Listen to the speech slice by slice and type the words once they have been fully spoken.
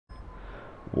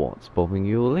What's bothering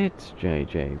you all? It's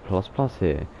JJ++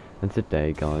 here, and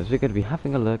today guys we're going to be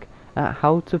having a look at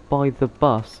how to buy the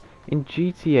bus in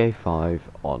GTA 5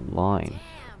 online.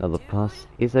 Now the bus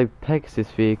is a Pegasus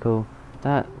vehicle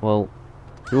that, well,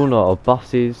 you all know what a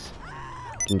bus is.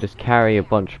 You can just carry a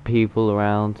bunch of people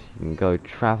around, you can go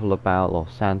travel about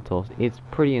Los Santos. It's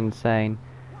pretty insane,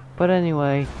 but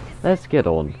anyway, let's get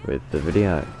on with the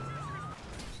video.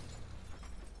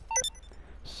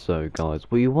 So guys,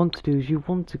 what you want to do is you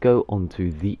want to go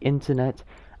onto the internet,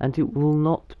 and it will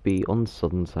not be on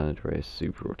Southern San Andreas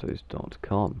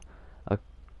superautos.com. A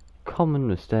common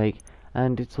mistake,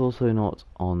 and it's also not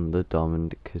on the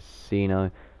Diamond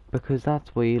Casino, because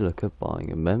that's where you look at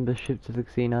buying a membership to the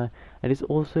casino, and it's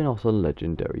also not on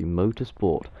Legendary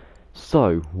Motorsport.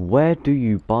 So, where do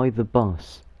you buy the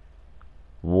bus?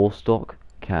 Warstock,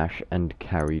 Cash and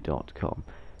Carry.com.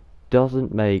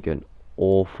 Doesn't make an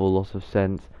awful lot of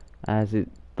sense, as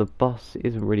the bus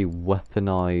isn't really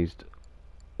weaponized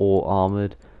or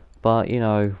armored, but you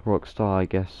know, Rockstar I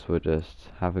guess were just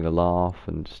having a laugh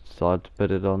and just decided to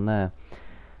put it on there.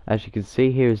 As you can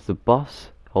see, here is the bus,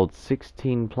 holds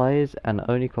 16 players and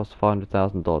only costs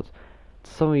 $500,000.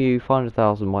 To some of you,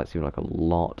 500,000 might seem like a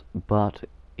lot, but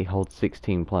it holds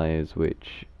 16 players,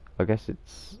 which I guess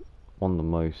it's one of the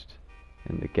most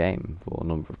in the game for a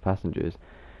number of passengers.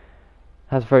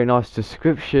 Has a very nice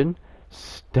description.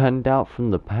 Stand out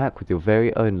from the pack with your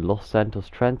very own Los Santos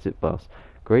transit bus.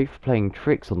 Great for playing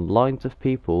tricks on lines of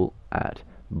people at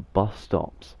bus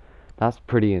stops. That's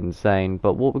pretty insane,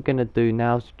 but what we're going to do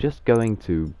now is just going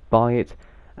to buy it.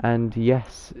 And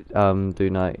yes, do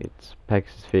note it's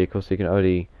Pegasus vehicle, so you can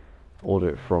only order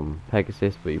it from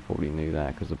Pegasus, but you probably knew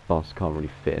that because the bus can't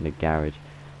really fit in a garage.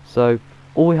 So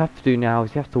all we have to do now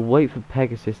is you have to wait for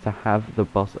Pegasus to have the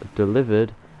bus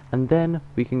delivered, and then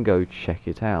we can go check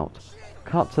it out.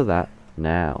 Cut to that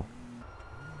now.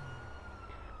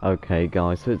 Okay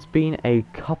guys, so it's been a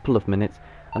couple of minutes,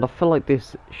 and I feel like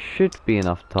this should be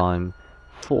enough time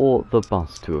for the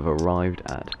bus to have arrived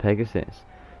at Pegasus.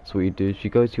 So what you do is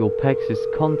you go to your Pegasus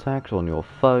contact on your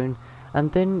phone,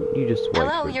 and then you just wait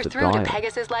Hello, for it you're to through dial. to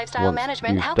Pegasus Lifestyle Once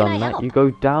Management. you've How can I done that, help? you go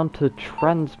down to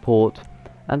transport,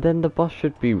 and then the bus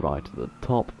should be right at the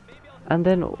top. And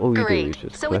then all you do is Great.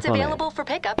 just So click it's on available it, for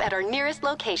pickup at our nearest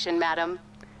location, madam.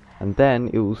 and then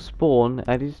it will spawn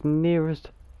at its nearest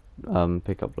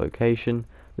pickup location.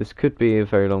 This could be a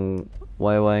very long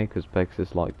way away because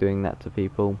Pegasus like doing that to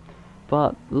people,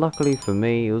 but luckily for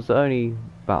me it was only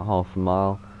about half a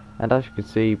mile, and as you can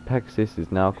see, Pegasus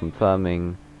is now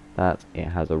confirming that it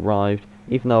has arrived,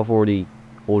 even though I've already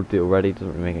ordered it already.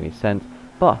 Doesn't really make any sense,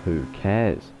 but who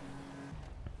cares.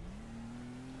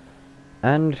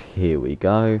 And here we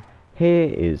go. Here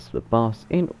is the bus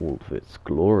in all of its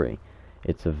glory.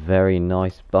 It's a very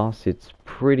nice bus. It's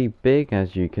pretty big,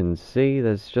 as you can see.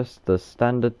 There's just the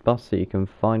standard bus that you can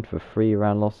find for free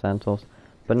around Los Santos,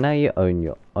 but now you own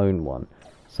your own one.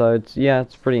 So it's, yeah,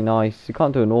 it's pretty nice. You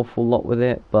can't do an awful lot with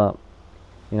it, but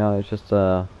you know, it's just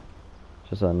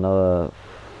another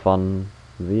fun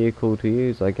vehicle to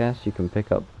use, I guess. You can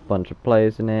pick up a bunch of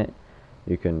players in it.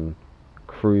 You can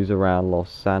cruise around Los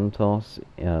Santos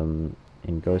in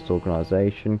Ghost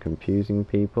Organization, confusing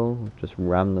people. Just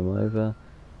ram them over.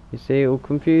 You see, it will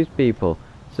confuse people.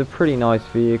 It's a pretty nice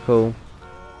vehicle,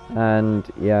 and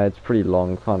yeah, it's pretty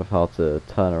long, kind of hard to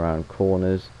turn around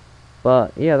corners.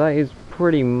 But yeah, that is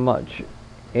pretty much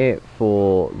it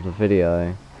for the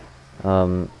video.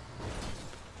 In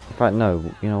fact, no,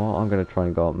 you know what, I'm going to try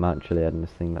and go up Mount Chiliad in this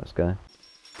thing. Let's go.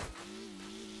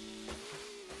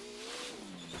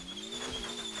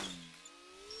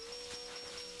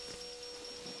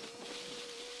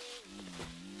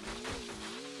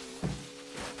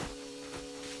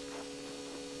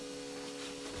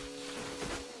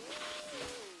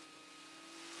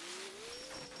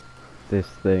 This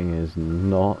thing is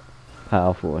not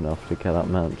powerful enough to get up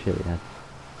Mount Chiliad.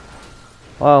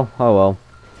 Well, oh well.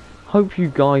 Hope you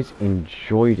guys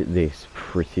enjoyed this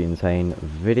pretty insane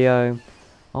video.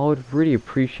 I would really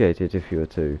appreciate it if you were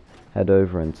to head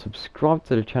over and subscribe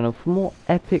to the channel for more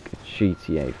epic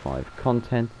GTA 5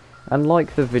 content, and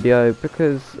like the video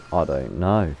because, I don't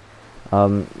know.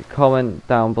 Comment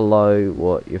down below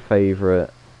what your favourite,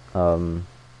 I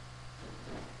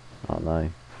don't know,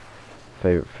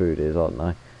 favourite food is, I don't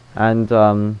know.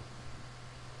 And,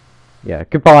 yeah,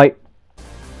 goodbye!